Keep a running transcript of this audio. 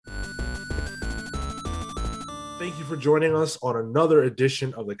Thank you for joining us on another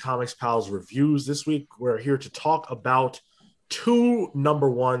edition of the Comics Pals Reviews. This week, we're here to talk about two number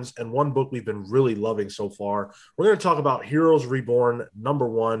ones and one book we've been really loving so far. We're going to talk about Heroes Reborn number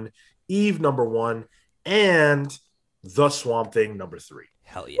one, Eve number one, and The Swamp Thing number 3.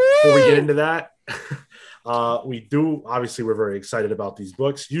 Hell yeah. Before we get into that, we're very excited about these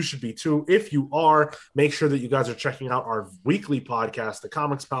books. You should be too. If you are, make sure that you guys are checking out our weekly podcast, the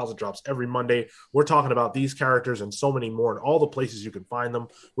Comics Pals. It drops every Monday. We're talking about these characters and so many more in all the places you can find them.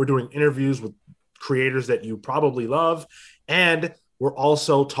 We're doing interviews with creators that you probably love, and we're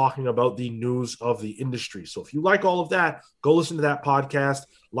also talking about the news of the industry. So if you like all of that, go listen to that podcast,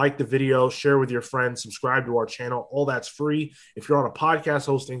 like the video, share with your friends, subscribe to our channel. All that's free. If you're on a podcast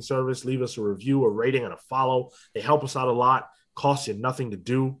hosting service, leave us a review, a rating, and a follow. They help us out a lot. Costs you nothing to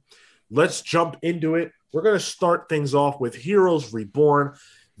do. Let's jump into it. We're going to start things off with Heroes Reborn.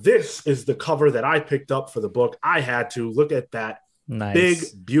 This is the cover that I picked up for the book. I had to look at that big,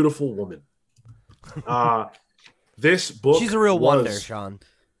 beautiful woman. This book, she's a real wonder, Sean.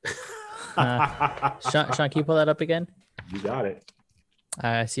 Sean, can you pull that up again? You got it.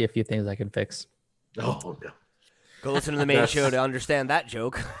 I see a few things I can fix. Oh, no. Go listen to the main show to understand that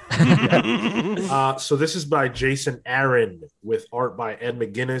joke. So this is by Jason Aaron with art by Ed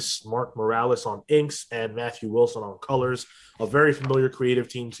McGuinness, Mark Morales on inks, and Matthew Wilson on colors. A very familiar creative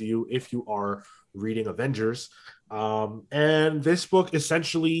team to you if you are reading Avengers. And this book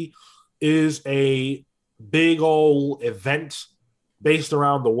essentially is a big old event based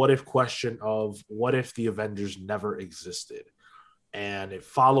around the what if question of what if the Avengers never existed. And it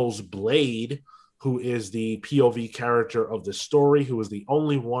follows Blade, who is the POV character of the story, who is the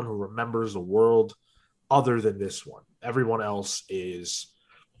only one who remembers the world other than this one. Everyone else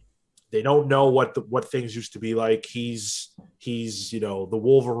they don't know what things used to be like. He's the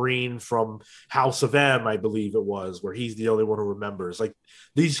Wolverine from House of M, I believe it was, where he's the only one who remembers. Like,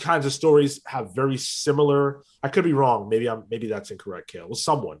 these kinds of stories have very similar. I could be wrong. Maybe that's incorrect, Kale. It was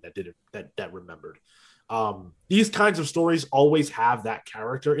someone that did it that remembered. These kinds of stories always have that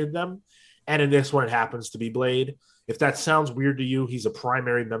character in them. And in this one, it happens to be Blade. If that sounds weird to you, he's a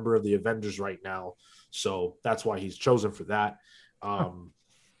primary member of the Avengers right now. So that's why he's chosen for that.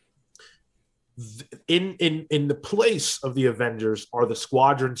 In the place of the Avengers are the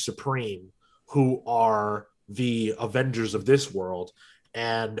Squadron Supreme, who are the Avengers of this world.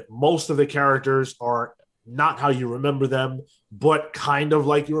 And most of the characters are not how you remember them, but kind of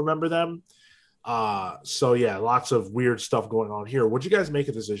like you remember them. So yeah, lots of weird stuff going on here. What'd you guys make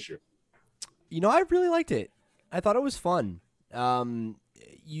of this issue? I really liked it. I thought it was fun.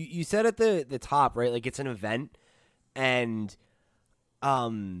 You said at the top, right? Like, it's an event, and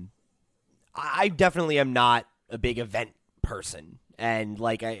I definitely am not a big event person. And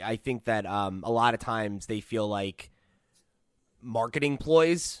like, I think that a lot of times they feel like marketing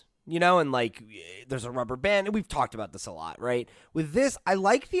ploys, and like there's a rubber band, and we've talked about this a lot, right? With this, I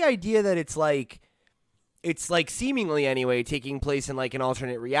like the idea that it's like seemingly anyway taking place in like an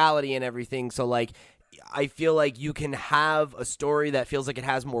alternate reality and everything. So like, I feel like you can have a story that feels like it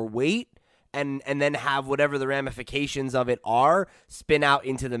has more weight and then have whatever the ramifications of it are spin out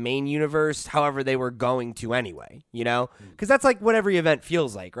into the main universe however they were going to anyway, because that's like what every event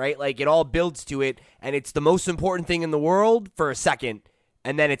feels like, right? Like, it all builds to it, and it's the most important thing in the world for a second,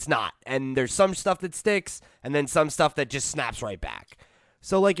 and then it's not, and there's some stuff that sticks and then some stuff that just snaps right back.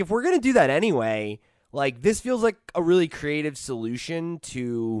 So like, if we're gonna do that anyway, like, this feels like a really creative solution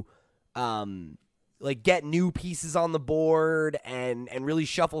to like get new pieces on the board and really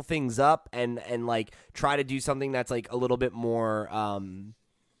shuffle things up and like try to do something that's like a little bit more I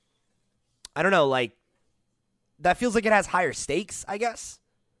don't know, like, that feels like it has higher stakes, I guess.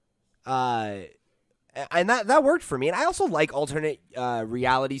 And that worked for me. And I also like alternate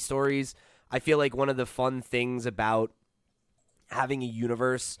reality stories. I feel like one of the fun things about having a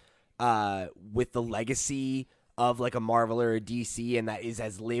universe with the legacy of like a Marvel or a DC, and that is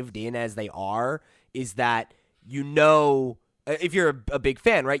as lived in as they are, is that, if you're a big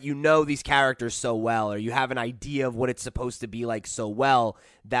fan, right, these characters so well, or you have an idea of what it's supposed to be like so well,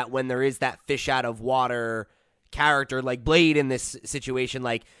 that when there is that fish out of water character like Blade in this situation,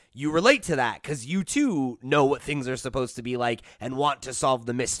 like, you relate to that because you too know what things are supposed to be like and want to solve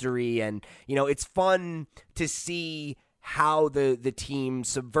the mystery. And, it's fun to see how the team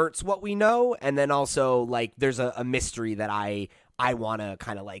subverts what we know, and then also like there's a mystery that I want to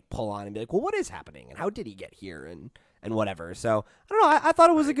kind of like pull on and be like, well, what is happening and how did he get here and whatever. So I don't know, I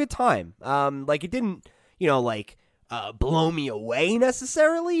thought it was a good time. Like, it didn't blow me away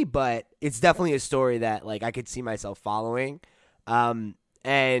necessarily, but it's definitely a story that like I could see myself following.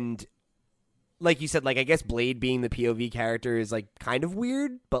 And like you said, like I guess Blade being the POV character is like kind of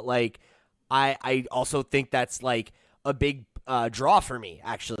weird, but like I also think that's like a big draw for me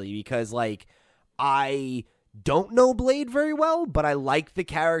actually, because like I don't know Blade very well, but I like the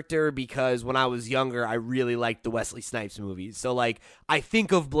character because when I was younger, I really liked the Wesley Snipes movies. So like I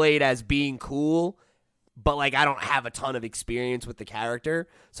think of Blade as being cool, but like I don't have a ton of experience with the character.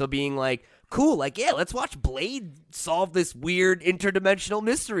 So being like, cool, like yeah, let's watch Blade solve this weird interdimensional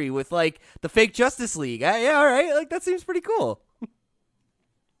mystery with like the fake Justice League. Yeah, all right, like that seems pretty cool.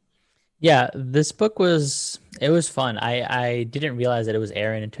 Yeah, this book was fun. I didn't realize that it was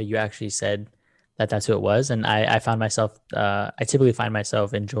Aaron until you actually said that that's who it was, and I found myself I typically find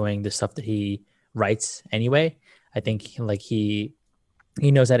myself enjoying the stuff that he writes anyway. I think like he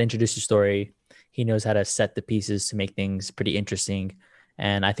knows how to introduce the story. He knows how to set the pieces to make things pretty interesting,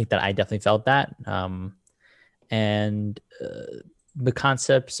 and I think that I definitely felt that. And the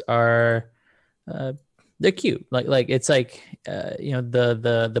concepts are they're cute. Like it's like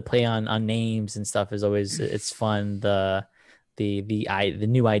the play on names and stuff is always it's fun. The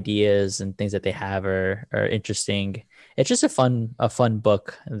new ideas and things that they have are interesting. It's just a fun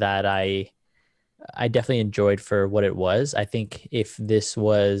book that I definitely enjoyed for what it was. I think if this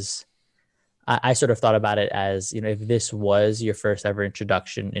was I sort of thought about it as, if this was your first ever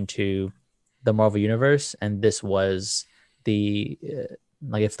introduction into the Marvel universe, and this was the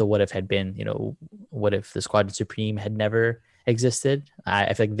like if the what if had been, what if the Squadron Supreme had never existed?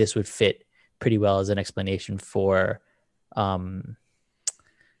 I feel like this would fit pretty well as an explanation for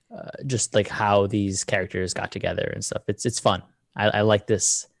just like how these characters got together and stuff. It's fun. I like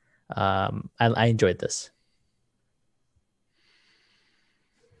this. I enjoyed this.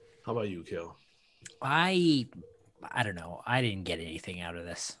 How about you, Kill? I don't know. I didn't get anything out of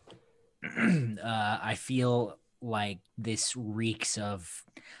this. I feel like this reeks of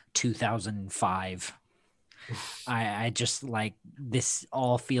 2005. I just like this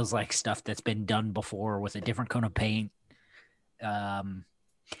all feels like stuff that's been done before with a different coat of paint. And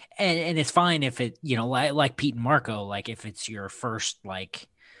it's fine if it, like Pete and Marco, like if it's your first like,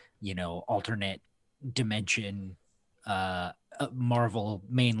 alternate dimension Marvel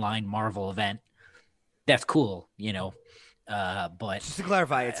mainline Marvel event. That's cool, but just to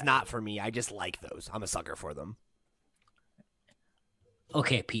clarify, it's not for me. I just like those. I'm a sucker for them.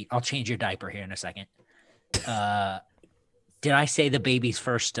 Okay, Pete, I'll change your diaper here in a second. Did I say the baby's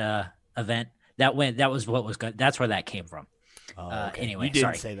first event? That was what was good. That's where that came from. Okay. Anyway, you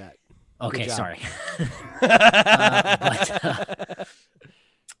didn't sorry. say that. Okay, sorry.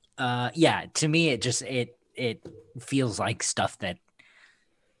 Yeah, to me, it feels like stuff that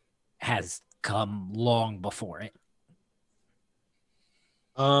has come long before it.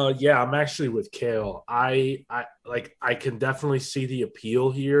 Yeah, I'm actually with Kale. I can definitely see the appeal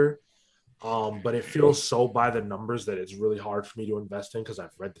here. But it feels so by the numbers that it's really hard for me to invest in because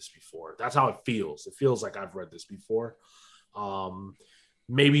I've read this before. That's how it feels. It feels like I've read this before.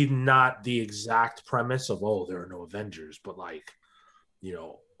 Maybe not the exact premise of, oh, there are no Avengers, but like,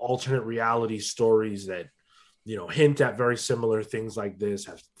 alternate reality stories that, hint at very similar things like this,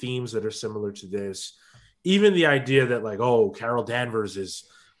 have themes that are similar to this. Even the idea that like, oh, Carol Danvers is,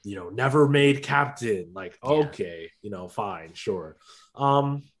 never made captain. Like, okay, fine, sure.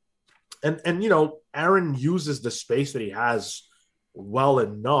 And Aaron uses the space that he has well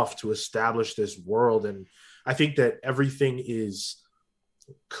enough to establish this world. And I think that everything is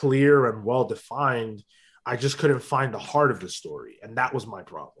clear and well defined. I just couldn't find the heart of the story. And that was my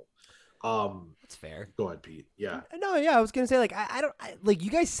problem. That's fair. Go ahead, Pete. Yeah. No, yeah, I was going to say, like, I don't, like, you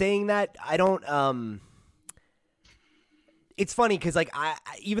guys saying that, I don't, it's funny because, like,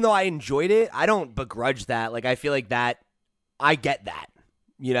 even though I enjoyed it, I don't begrudge that. Like, I feel like that, I get that.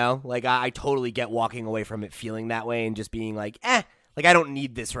 Like I totally get walking away from it feeling that way and just being like, like I don't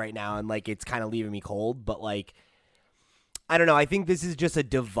need this right now. And like, it's kind of leaving me cold, but like, I don't know. I think this is just a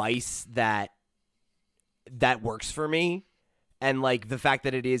device that works for me. And like the fact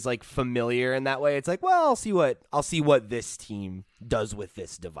that it is like familiar in that way, it's like, well, I'll see what this team does with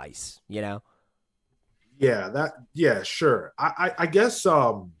this device, Yeah, sure. I guess,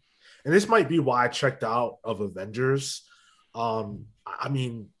 and this might be why I checked out of Avengers. I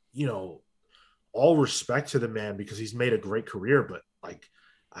mean, all respect to the man because he's made a great career, but like,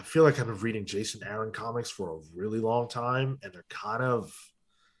 I feel like I've been reading Jason Aaron comics for a really long time and they're kind of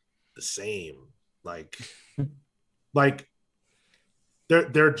the same. Like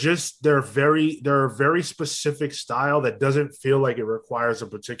they're a very specific style that doesn't feel like it requires a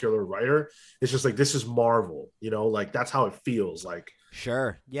particular writer. It's just like, this is Marvel, like that's how it feels like.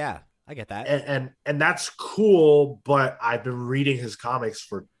 Sure. Yeah. I get that. And that's cool, but I've been reading his comics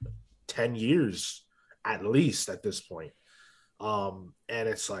for 10 years at least at this point. And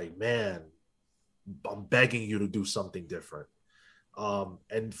it's like, man, I'm begging you to do something different.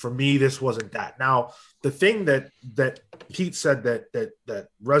 And for me, this wasn't that. Now, the thing that Pete said that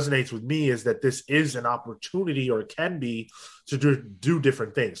resonates with me is that this is an opportunity, or it can be, to do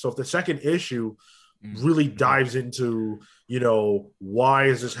different things. So if the second issue really dives into, why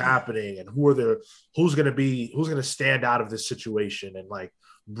is this happening, and who's going to stand out of this situation, and like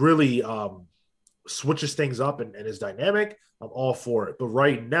really switches things up and is dynamic, I'm all for it. But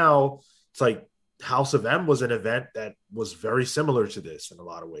right now, it's like House of M was an event that was very similar to this in a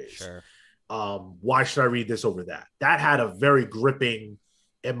lot of ways. Sure. Why should I read this over that? That had a very gripping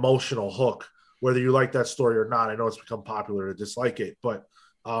emotional hook, whether you like that story or not. I know it's become popular to dislike it, but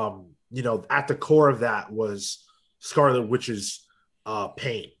at the core of that was Scarlet Witch's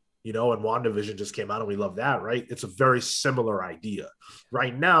pain, and WandaVision just came out and we love that, right? It's a very similar idea.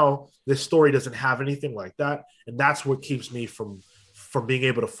 Right now, this story doesn't have anything like that, and that's what keeps me from being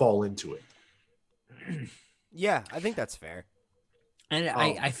able to fall into it. Yeah, I think that's fair. And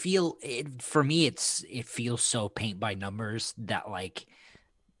I feel it, for me, it feels so paint by numbers that like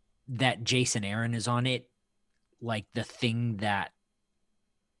that Jason Aaron is on it. Like the thing that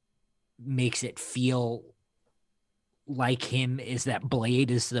makes it feel like him is that Blade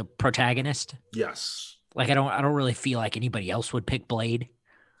is the protagonist. Yes. Like I don't really feel like anybody else would pick Blade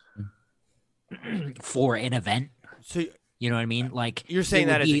for an event. So you know what I mean? Like you're saying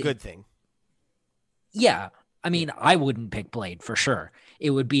that is a good thing. Yeah. I mean, I wouldn't pick Blade for sure.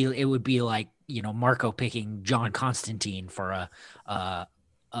 It would be like, Marco picking John Constantine for a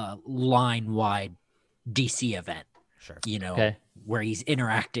line wide DC event. Sure. Okay. Where he's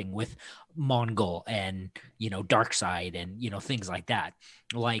interacting with Mongol and, Darkseid and, things like that.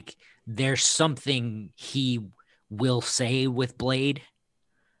 Like there's something he will say with Blade,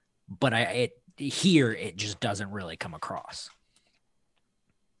 but it just doesn't really come across.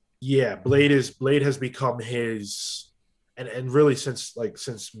 Yeah, Blade has become his, and really since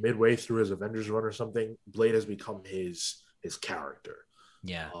midway through his Avengers run or something, Blade has become his character.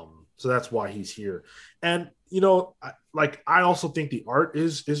 Yeah. So that's why he's here. And I also think the art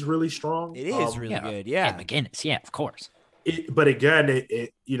is really strong. It is really good. Yeah. And McGinnis, yeah, of course. But again,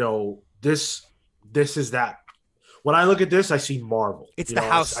 this is that. When I look at this, I see Marvel. It's the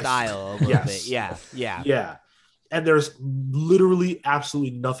house style a little bit. Yeah. Yeah. And there's literally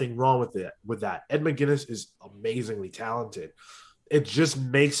absolutely nothing wrong with it. With that, Ed McGuinness is amazingly talented. It just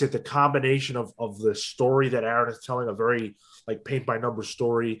makes it the combination of the story that Aaron is telling, a very like paint by number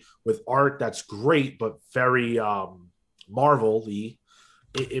story with art that's great, but very Marvel-y.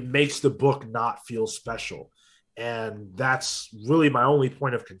 It makes the book not feel special, and that's really my only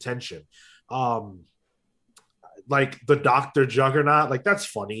point of contention. Like the Dr. Juggernaut, like that's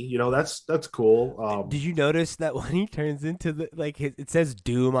funny, that's cool. Did you notice that when he turns into it says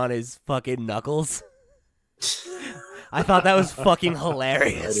Doom on his fucking knuckles? I thought that was fucking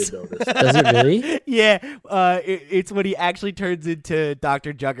hilarious. I didn't notice. Does it really? Yeah, it's when he actually turns into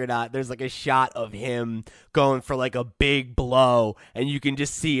Dr. Juggernaut. There's like a shot of him going for like a big blow, and you can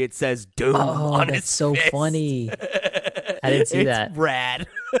just see it says Doom on his fist. So funny. I didn't see that. It's rad.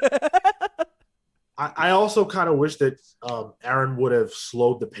 I also kind of wish that Aaron would have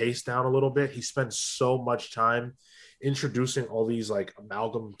slowed the pace down a little bit. He spends so much time introducing all these like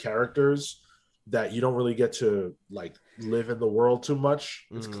amalgam characters that you don't really get to like live in the world too much.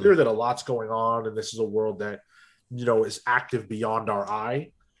 It's clear that a lot's going on, and this is a world that is active beyond our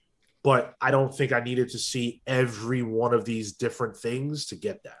eye. But I don't think I needed to see every one of these different things to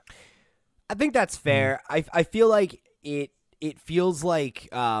get that. I think that's fair. I feel like it feels like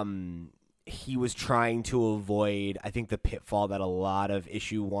he was trying to avoid, I think, the pitfall that a lot of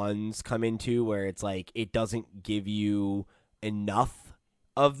issue ones come into, where it's like it doesn't give you enough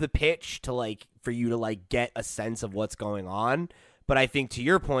of the pitch to like for you to like get a sense of what's going on. But I think to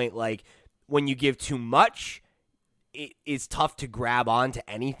your point, like when you give too much, it is tough to grab onto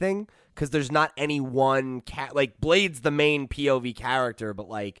anything because there's not any one like Blade's the main POV character, but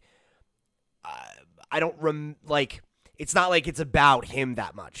like I don't it's not like it's about him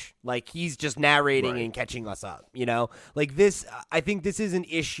that much. Like he's just narrating and catching us up, Like this, I think this is an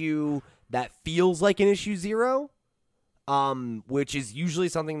issue that feels like an issue 0, which is usually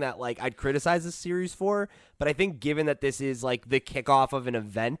something that like I'd criticize this series for. But I think given that this is like the kickoff of an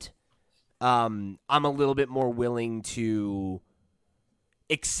event, I'm a little bit more willing to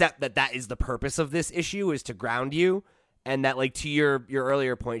accept that is the purpose of this issue, is to ground you. And that, like, to your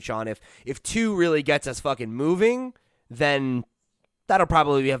earlier point, Sean, if 2 really gets us fucking moving, then that'll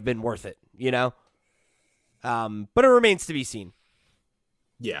probably have been worth it, But it remains to be seen.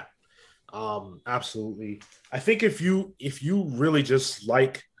 Yeah. Absolutely. I think if you really just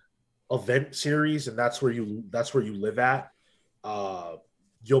like event series and that's where you live at, uh,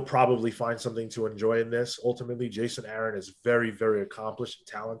 you'll probably find something to enjoy in this. Ultimately, Jason Aaron is very, very accomplished and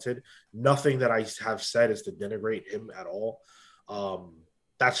talented. Nothing that I have said is to denigrate him at all. Um,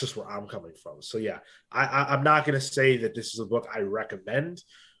 that's just where I'm coming from. So yeah, I'm not going to say that this is a book I recommend,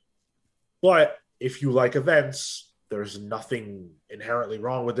 but if you like events, there's nothing inherently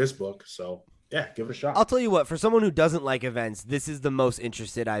wrong with this book. So yeah, give it a I'll shot. tell you what, for someone who doesn't like events, this is the most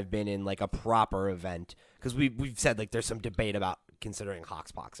interested I've been in like a proper event. Because we've said like there's some debate about considering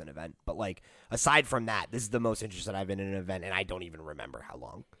Hoxpox an event. But like aside from that, this is the most interested I've been in an event, and I don't even remember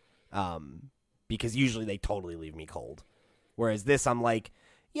how long. Because usually they totally leave me cold. Whereas this, I'm like,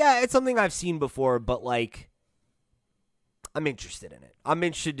 yeah, it's something I've seen before, but like I'm interested in it. I'm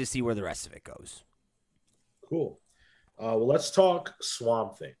interested to see where the rest of it goes. Cool. Well, let's talk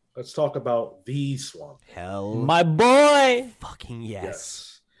Swamp Thing. Let's talk about the Swamp Thing. Hell My boy. fucking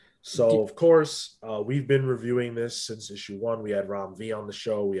yes. So, of course, we've been reviewing this since issue one. We had Ram V on the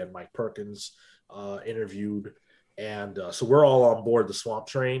show. We had Mike Perkins interviewed. And so we're all on board the Swamp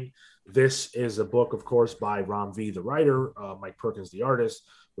Train. This is a book, of course, by Ram V, the writer, Mike Perkins, the artist,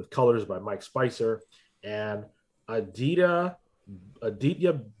 with colors by Mike Spicer, and Aditya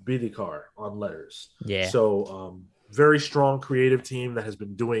Bidikar on letters. Yeah. So, very strong creative team that has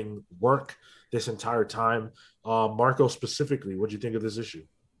been doing work this entire time. Marco, specifically, what do you think of this issue?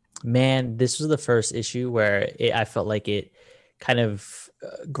 Man, this was the first issue where I felt like it kind of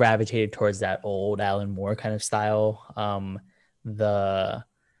gravitated towards that old Alan Moore kind of style. The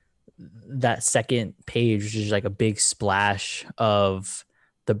that second page is just like a big splash of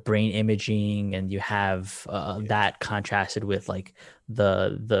the brain imaging, and you have that contrasted with like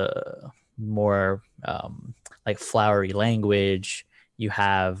the more like flowery language. You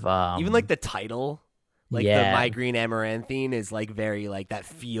have Even like the title, like the yeah, migraine amaranthine is like very like that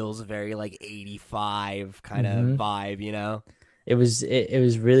feels very like 85 kind of vibe, you know? it was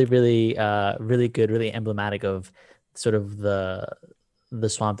really really really good, really emblematic of sort of the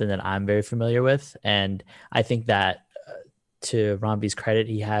swamp thing that I'm very familiar with, and I think that to Romby's credit,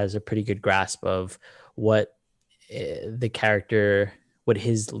 he has a pretty good grasp of what the character, what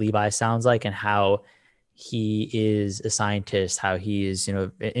his Levi sounds like, and how he is a scientist, how he is,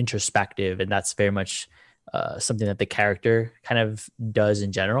 introspective, and that's very much something that the character kind of does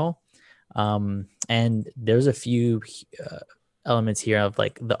in general. And there's a few elements here of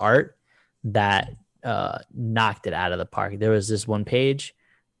like the art that knocked it out of the park. There was this one page.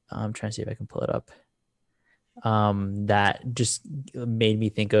 I'm trying to see if I can pull it up. That just made me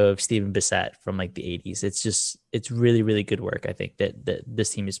think of Stephen Bissett from like the 80s. It's really, really good work, I think, that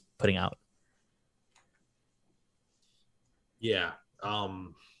this team is putting out. Yeah.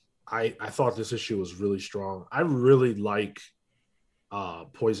 I thought this issue was really strong. I really like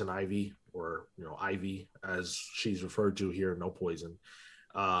Poison Ivy, or Ivy as she's referred to here, no poison.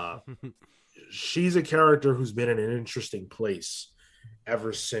 Uh she's a character who's been in an interesting place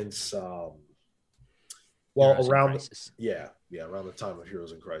ever since Heroes in around Crisis. around the time of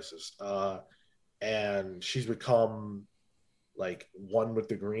Heroes in Crisis. And she's become like one with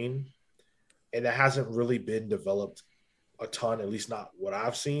the green, and it hasn't really been developed a ton, at least not what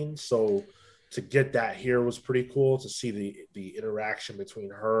I've seen. So to get that here was pretty cool, to see the interaction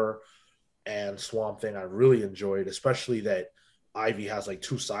between her and Swamp Thing. I really enjoyed, especially that Ivy has like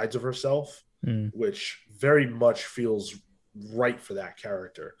two sides of herself, which very much feels right for that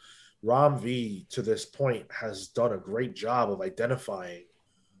character. Ram V to this point has done a great job of identifying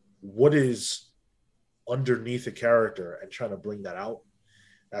what is underneath a character and trying to bring that out.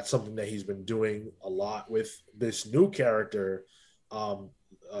 That's something that he's been doing a lot with this new character,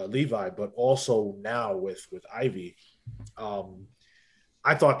 Levi, but also now with Ivy.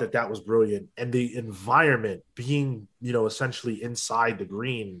 I thought that was brilliant, and the environment being essentially inside the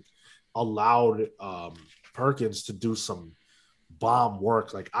green allowed Perkins to do some bomb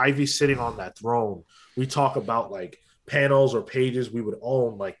work. Like Ivy sitting on that throne, we talk about like panels or pages we would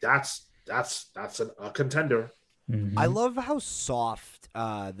own. Like that's a contender. I love how soft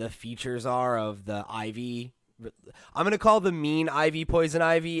the features are of the Ivy. I'm going to call the mean Ivy Poison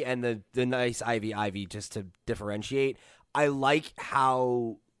Ivy and the nice Ivy just to differentiate. I like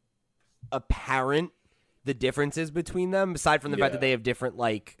how apparent the difference is between them, aside from the fact that they have different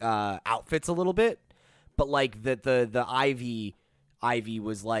like outfits a little bit. But like the Ivy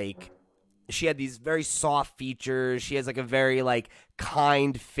was like she had these very soft features. She has like a very like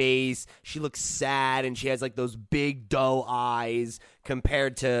kind face. She looks sad, and she has like those big doe eyes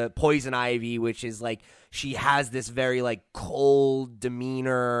compared to Poison Ivy, which is like she has this very like cold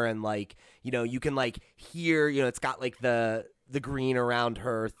demeanor, and like, you know, you can like hear, you know, it's got like the green around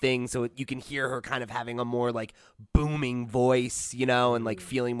her thing, so you can hear her kind of having a more like booming voice, you know, and like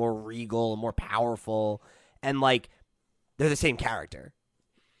feeling more regal and more powerful, and like they're the same character,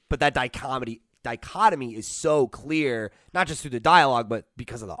 but that dichotomy is so clear, not just through the dialogue, but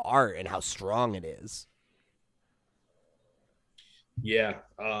because of the art and how strong it is. Yeah.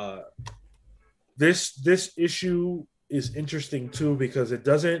 This issue is interesting too, because it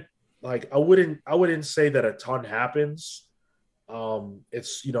doesn't, like, I wouldn't say that a ton happens.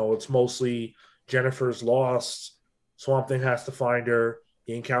 It's, you know, it's mostly Jennifer's lost. Swamp Thing has to find her.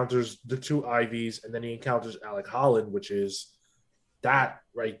 He encounters the two Ivies, and then he encounters Alec Holland, which is, that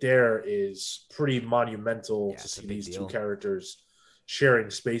right there is pretty monumental to see these two characters sharing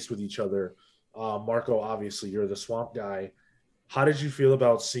space with each other. Marco, obviously, you're the Swamp guy. How did you feel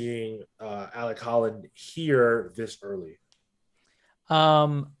about seeing Alec Holland here this early?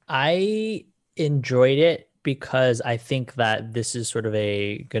 I enjoyed it because I think that this is sort of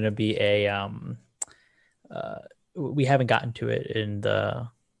going to be we haven't gotten to it in the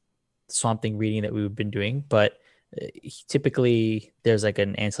Swamp Thing reading that we've been doing, but typically there's like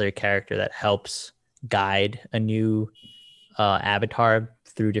an ancillary character that helps guide a new avatar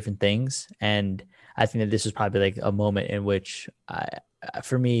through different things, and I think that this was probably like a moment in which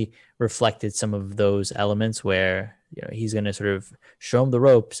for me, reflected some of those elements where, you know, he's going to sort of show him the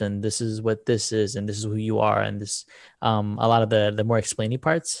ropes, and this is what this is, and this is who you are, and this a lot of the more explaining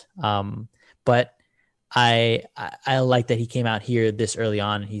parts. But I like that he came out here this early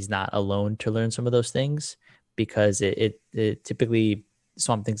on. He's not alone to learn some of those things, because it typically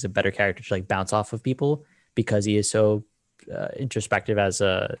Swamp Thing's a better character to like bounce off of people, because he is so introspective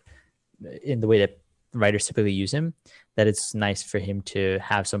in the way that writers typically use him, that it's nice for him to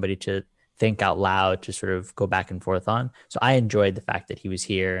have somebody to think out loud, to sort of go back and forth on. So I enjoyed the fact that he was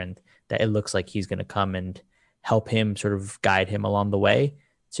here, and that it looks like he's going to come and help him sort of guide him along the way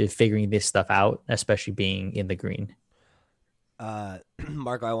to figuring this stuff out, especially being in the green.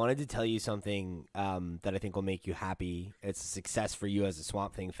 Marco, I wanted to tell you something that I think will make you happy. It's a success for you as a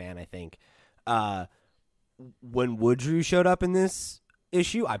Swamp Thing fan, I think. When Woodrue showed up in this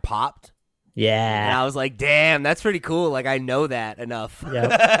issue, I popped. Yeah. And I was like, damn, that's pretty cool. Like, I know that enough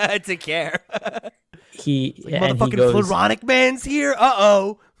to care. Motherfucking Floronic Man's here.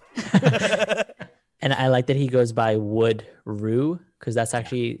 Uh-oh. And I like that he goes by Woodrue, because that's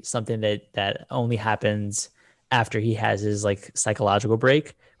actually something that only happens after he has his like psychological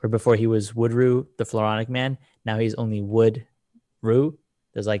break, where before he was Woodrue, the Floronic Man. Now he's only Woodrue.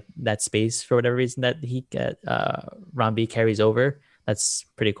 There's like that space for whatever reason that Ron B carries over. That's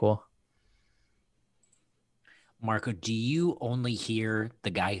pretty cool. Marco, do you only hear the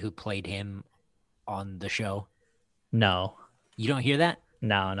guy who played him on the show? No. You don't hear that?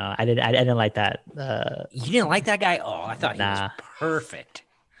 No. I didn't like that. You didn't like that guy? Oh, I thought he was perfect.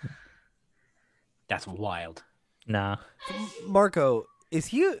 That's wild. Nah. Marco, is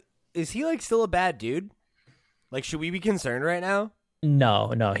he like still a bad dude? Like, should we be concerned right now?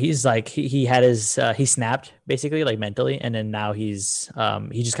 No. He's like he had his he snapped basically, like mentally, and then now he just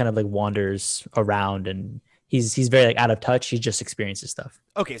kind of like wanders around, and he's very like out of touch. He just experiences stuff.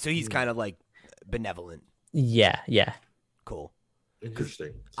 Okay, so he's kind of like benevolent. Yeah. Cool.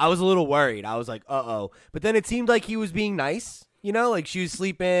 Interesting. I was a little worried. I was like, uh-oh. But then it seemed like he was being nice. You know, like she was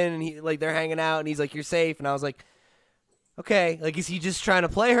sleeping, and he like they're hanging out, and he's like, you're safe. And I was like, okay, like, is he just trying to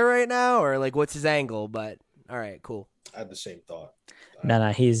play her right now, or like what's his angle? But all right, cool. I had the same thought.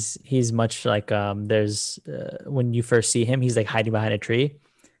 No, he's much like there's when you first see him, he's like hiding behind a tree.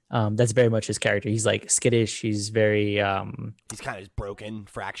 That's very much his character. He's like skittish. He's very he's kind of broken,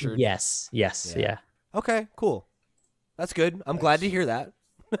 fractured. Yes, yeah. Okay, cool. That's good. I'm glad to hear that.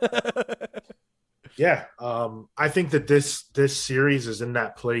 Yeah, I think that this series is in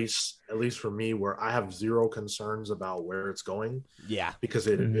that place, at least for me, where I have zero concerns about where it's going. Yeah, because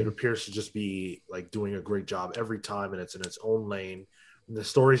it appears to just be like doing a great job every time, and it's in its own lane. And the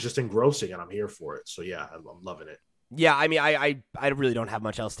story's just engrossing, and I'm here for it. So yeah, I'm loving it. Yeah, I mean, I really don't have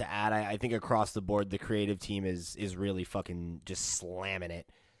much else to add. I think across the board, the creative team is really fucking just slamming it,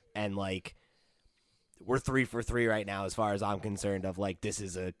 and like, we're 3 for 3 right now as far as I'm concerned. Of like, this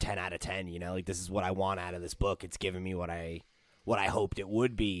is a 10 out of 10. You know, like, this is what I want out of this book. It's giving me what I hoped it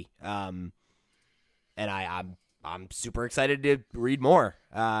would be. And I'm super excited to read more.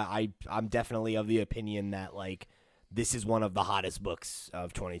 I'm definitely of the opinion that like this is one of the hottest books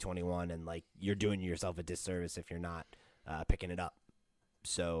of 2021, and like you're doing yourself a disservice if you're not picking it up.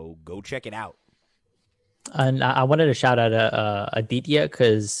 So go check it out. And I wanted to shout out Aditya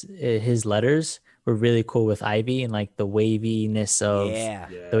because his letters were really cool with Ivy and like the waviness of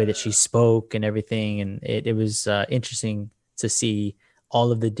the way that she spoke and everything. And it was interesting to see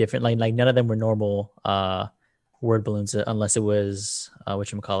all of the different, like none of them were normal word balloons unless it was,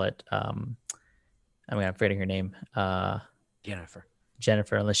 whatchamacallit, I'm forgetting her name.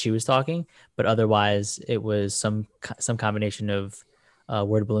 Jennifer, unless she was talking. But otherwise, it was some combination of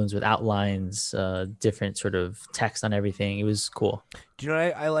word balloons with outlines, different sort of text on everything. It was cool. Do you know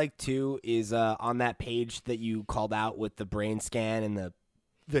what I like too is on that page that you called out with the brain scan and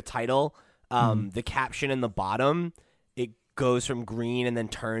the title, the caption in the bottom, it goes from green and then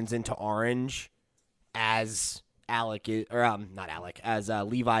turns into orange as Alec is, or not Alec, as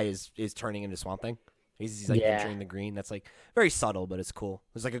Levi is turning into Swamp Thing. He's like entering the green. That's like very subtle, but it's cool.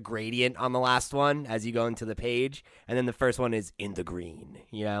 There's like a gradient on the last one as you go into the page, and then the first one is in the green.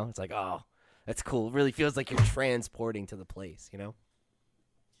 You know, it's like, oh, that's cool. It really feels like you're transporting to the place. You know.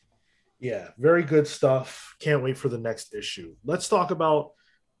 Yeah, very good stuff. Can't wait for the next issue. Let's talk about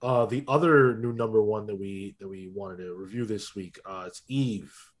the other new number one that we wanted to review this week. It's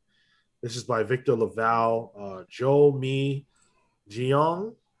Eve. This is by Victor Laval, Joe Mi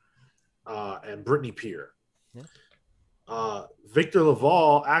Jiang, and Brittany Peer. Yeah. Victor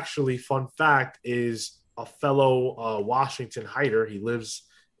Laval, actually, fun fact, is a fellow Washington Heighter. He lives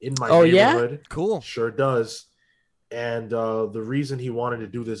in my neighborhood. Yeah? Cool. Sure does. And the reason he wanted to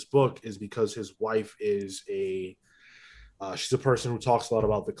do this book is because his wife is she's a person who talks a lot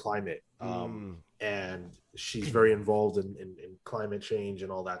about the climate. And she's very involved in climate change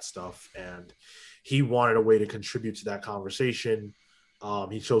and all that stuff. And he wanted a way to contribute to that conversation.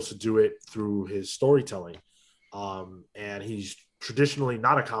 He chose to do it through his storytelling. And he's traditionally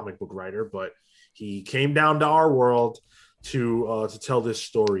not a comic book writer, but he came down to our world to tell this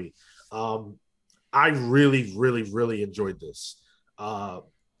story. I really, really, really enjoyed this.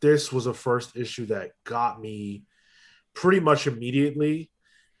 This was a first issue that got me pretty much immediately.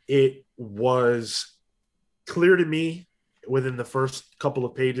 It was clear to me within the first couple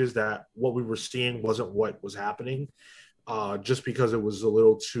of pages that what we were seeing wasn't what was happening, just because it was a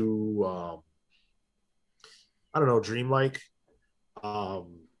little too, I don't know, dreamlike. But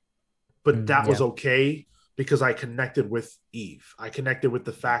that was okay because I connected with Eve. I connected with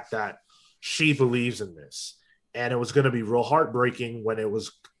the fact that she believes in this. And it was going to be real heartbreaking when it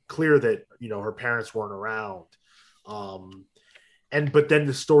was clear that, you know, her parents weren't around. But then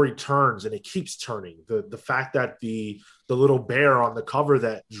the story turns and it keeps turning. The fact that the little bear on the cover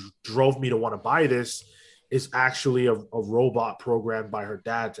that drove me to want to buy this is actually a robot programmed by her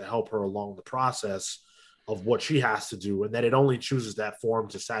dad to help her along the process of what she has to do. And that it only chooses that form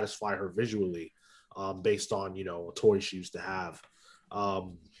to satisfy her visually, based on, you know, a toy she used to have.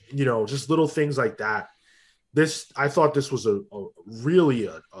 You know, just little things like that. I thought this was a really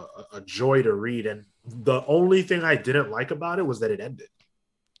joy to read. And the only thing I didn't like about it was that it ended.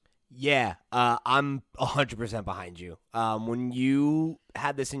 Yeah, I'm 100% behind you. When you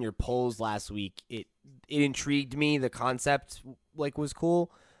had this in your polls last week, it intrigued me. The concept was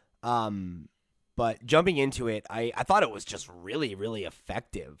cool. But jumping into it, I thought it was just really, really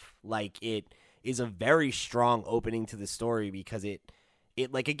effective. Like, it is a very strong opening to the story because it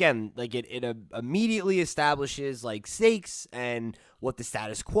immediately establishes like stakes and what the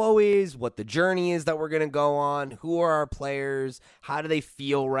status quo is, what the journey is that we're going to go on, who are our players, how do they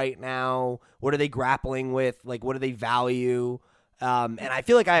feel right now, what are they grappling with, like what do they value, and I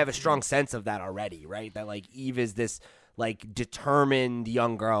feel like I have a strong sense of that already, right? That like Eve is this like determined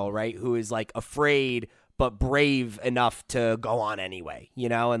young girl, right, who is like afraid but brave enough to go on anyway, you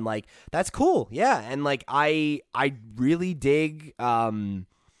know, and like that's cool, yeah. And like I really dig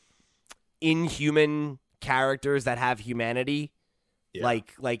inhuman characters that have humanity,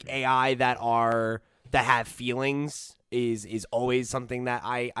 like AI that have feelings is always something that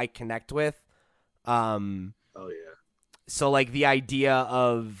I connect with. Oh yeah. So like the idea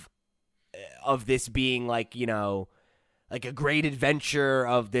of this being like, you know, like a great adventure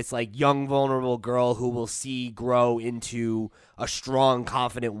of this like young vulnerable girl who will see grow into a strong,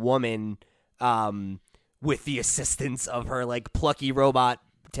 confident woman, with the assistance of her like plucky robot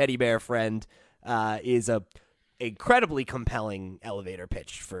teddy bear friend, is a incredibly compelling elevator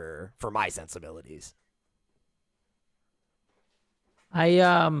pitch for my sensibilities. I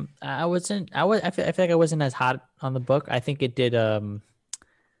feel like I wasn't as hot on the book. I think it did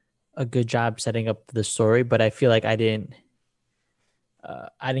a good job setting up the story, but I feel like I didn't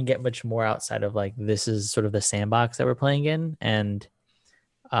I didn't get much more outside of like this is sort of the sandbox that we're playing in, and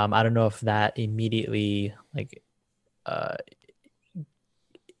I don't know if that immediately like uh,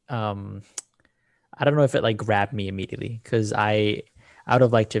 um, I don't know if it like grabbed me immediately because I would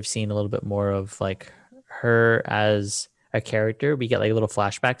have liked to have seen a little bit more of like her as a character. We get like little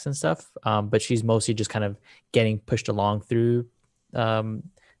flashbacks and stuff, but she's mostly just kind of getting pushed along through um,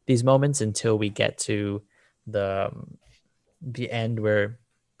 these moments until we get to the end where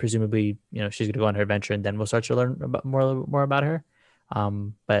presumably she's going to go on her adventure and then we'll start to learn about more about her.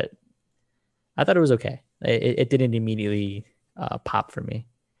 But I thought it was okay. It didn't immediately pop for me.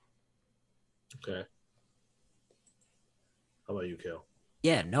 Okay. How about you, Kale?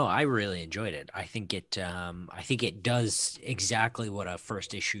 Yeah, no, I really enjoyed it. I think it does exactly what a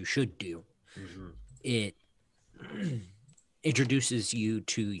first issue should do. Mm-hmm. It introduces you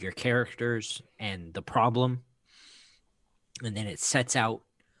to your characters and the problem, and then it sets out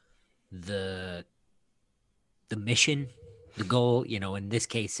the mission, the goal. In this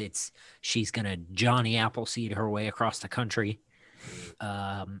case, she's gonna Johnny Appleseed her way across the country.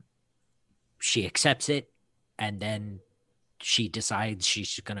 She accepts it, and then she decides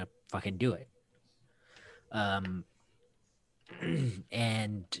she's gonna fucking do it. And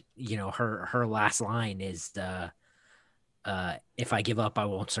her last line is if I give up, I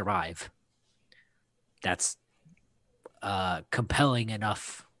won't survive. That's compelling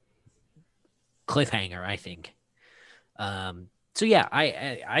enough cliffhanger, I think. So yeah,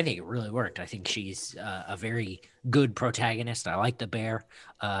 I think it really worked. I think she's a very good protagonist. I like the bear.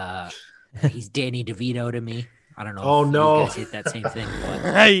 He's Danny DeVito to me. I don't know Oh, if no. you guys hit that same thing, but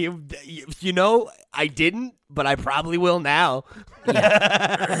I didn't, but I probably will now.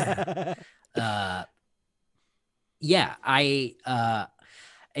 yeah. Yeah,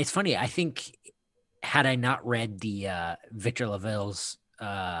 it's funny. I think had I not read the Victor LaVille's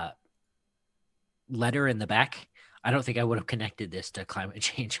letter in the back, I don't think I would have connected this to climate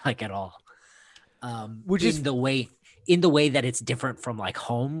change like at all. Which is the way that it's different from like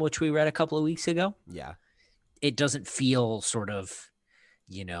Home, which we read a couple of weeks ago. Yeah. It doesn't feel sort of,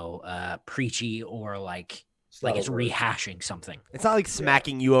 preachy or like it's rehashing something. It's not like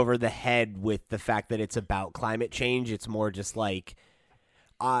smacking you over the head with the fact that it's about climate change. It's more just like,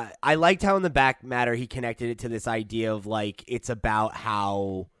 I liked how in the back matter he connected it to this idea of like, it's about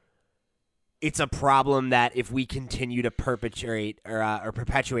how it's a problem that if we continue to perpetuate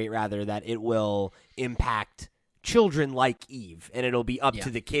rather, that it will impact children like Eve, and it'll be up to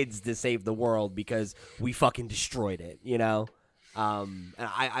the kids to save the world because we fucking destroyed it, And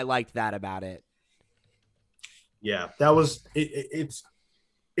I liked that about it. Yeah, that was it.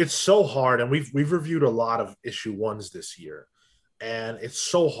 It's so hard, and we've reviewed a lot of issue ones this year, and it's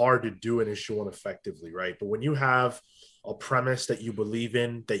so hard to do an issue one effectively, right? But when you have a premise that you believe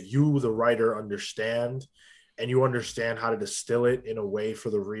in, that you, the writer, understand, and you understand how to distill it in a way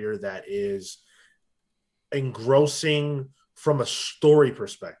for the reader that is engrossing from a story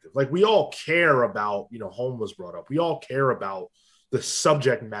perspective. Like we all care about, Home was brought up. We all care about the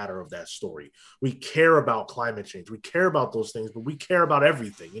subject matter of that story. We care about climate change. We care about those things, but we care about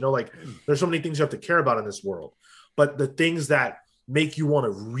everything. There's so many things you have to care about in this world. But the things that make you want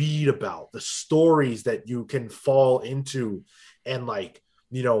to read about, the stories that you can fall into and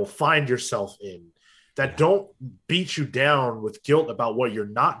find yourself in, that don't beat you down with guilt about what you're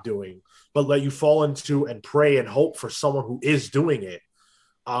not doing, but let you fall into and pray and hope for someone who is doing it.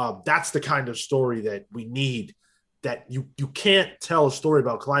 That's the kind of story that we need. That you can't tell a story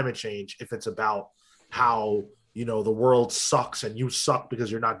about climate change if it's about how, the world sucks and you suck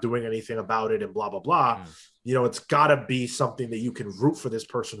because you're not doing anything about it and blah, blah, blah. It's got to be something that you can root for this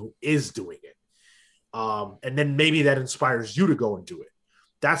person who is doing it. And then maybe that inspires you to go and do it.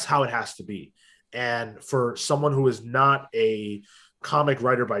 That's how it has to be. And for someone who is not a comic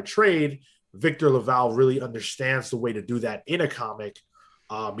writer by trade, Victor LaValle really understands the way to do that in a comic,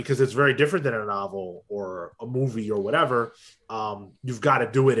 because it's very different than a novel or a movie or whatever. You've got to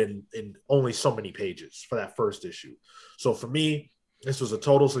do it in only so many pages for that first issue. So for me, this was a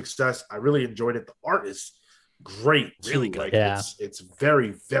total success. I really enjoyed it. The art is great, too. Really good. It's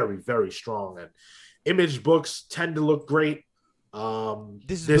very, very, very strong. And Image books tend to look great.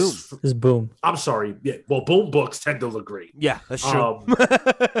 This is Boom. I'm sorry. Yeah. Well, Boom books tend to look great. Yeah, that's true.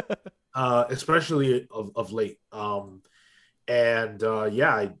 Especially of late.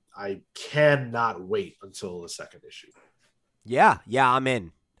 I cannot wait until the second issue. Yeah, I'm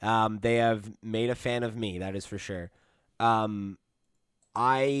in. They have made a fan of me, that is for sure. I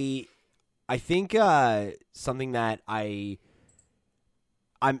think something that I'm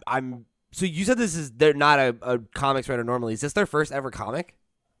So you said they're not a comics writer normally. Is this their first ever comic?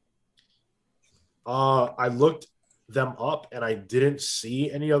 I looked them up and I didn't see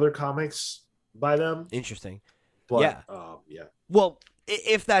any other comics by them. Interesting. But, yeah. Well,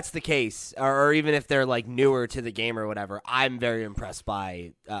 if that's the case, or even if they're like newer to the game or whatever, I'm very impressed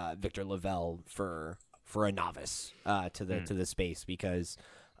by Victor Lavelle for a novice to the space, because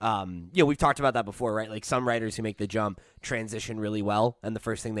we've talked about that before, right? Like some writers who make the jump transition really well, and the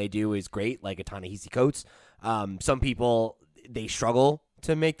first thing they do is great, like a Ta-Nehisi Coates. Some people, they struggle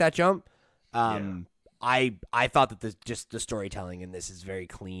to make that jump. I thought that the storytelling in this is very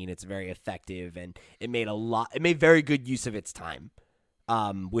clean. It's very effective, and it made very good use of its time,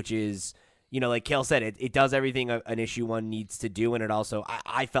 which is, like Kale said, it does everything an issue one needs to do, and it also,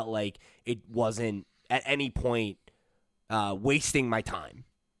 I felt like it wasn't at any point wasting my time.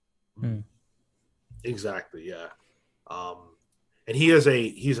 Exactly, yeah. And he's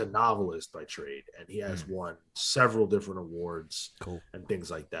a novelist by trade, and he has won several different awards and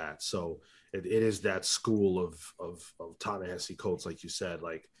things like that. So it is that school of Ta-Nehisi Coates, like you said,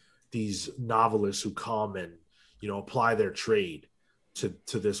 like these novelists who come and apply their trade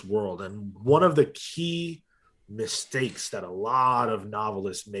to this world. And one of the key mistakes that a lot of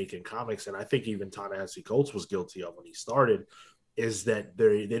novelists make in comics, and I think even Ta-Nehisi Coates was guilty of when he started, is that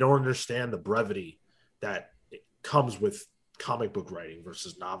they don't understand the brevity that comes with comic book writing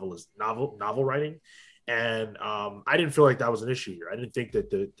versus novel writing. And I didn't feel like that was an issue here. I didn't think that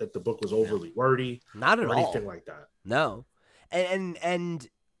the book was overly wordy, not at or all, anything like that. No, and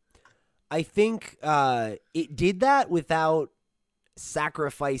I think it did that without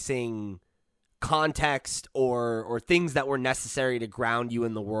sacrificing context or things that were necessary to ground you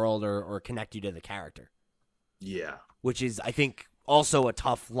in the world or connect you to the character. Yeah, which is, I think, also a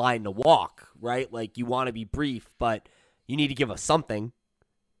tough line to walk, right? Like, you want to be brief, but you need to give us something.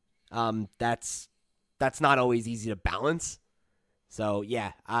 That's not always easy to balance. So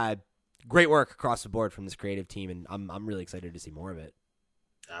yeah, great work across the board from this creative team, and I'm really excited to see more of it.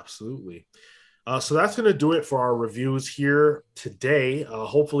 Absolutely. So that's going to do it for our reviews here today.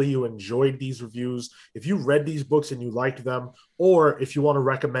 Hopefully you enjoyed these reviews. If you read these books and you liked them, or if you want to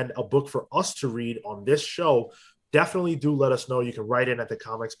recommend a book for us to read on this show, definitely do let us know. You can write in at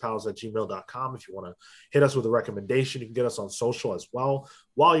thecomicspals@gmail.com. If you want to hit us with a recommendation, you can get us on social as well.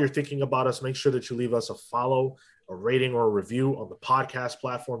 While you're thinking about us, make sure that you leave us a follow, a rating, or a review on the podcast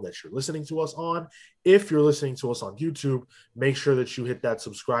platform that you're listening to us on. If you're listening to us on YouTube, make sure that you hit that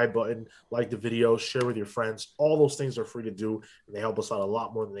subscribe button, like the video, share with your friends. All those things are free to do, and they help us out a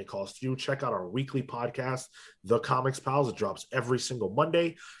lot more than they cost you. Check out our weekly podcast, The Comics Pals. It drops every single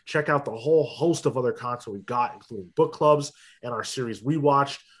Monday. Check out the whole host of other content we've got, including book clubs and our series We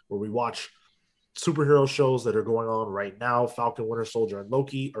Watched, where we watch superhero shows that are going on right now. Falcon, Winter Soldier, and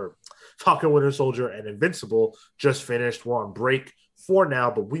Loki, or Falcon, Winter Soldier, and Invincible just finished. We're on break for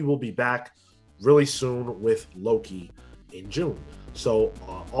now, but we will be back really soon with Loki in June. So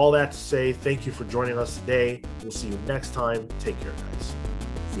all that to say, thank you for joining us today. We'll see you next time. Take care, guys.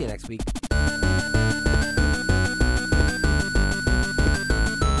 See you next week.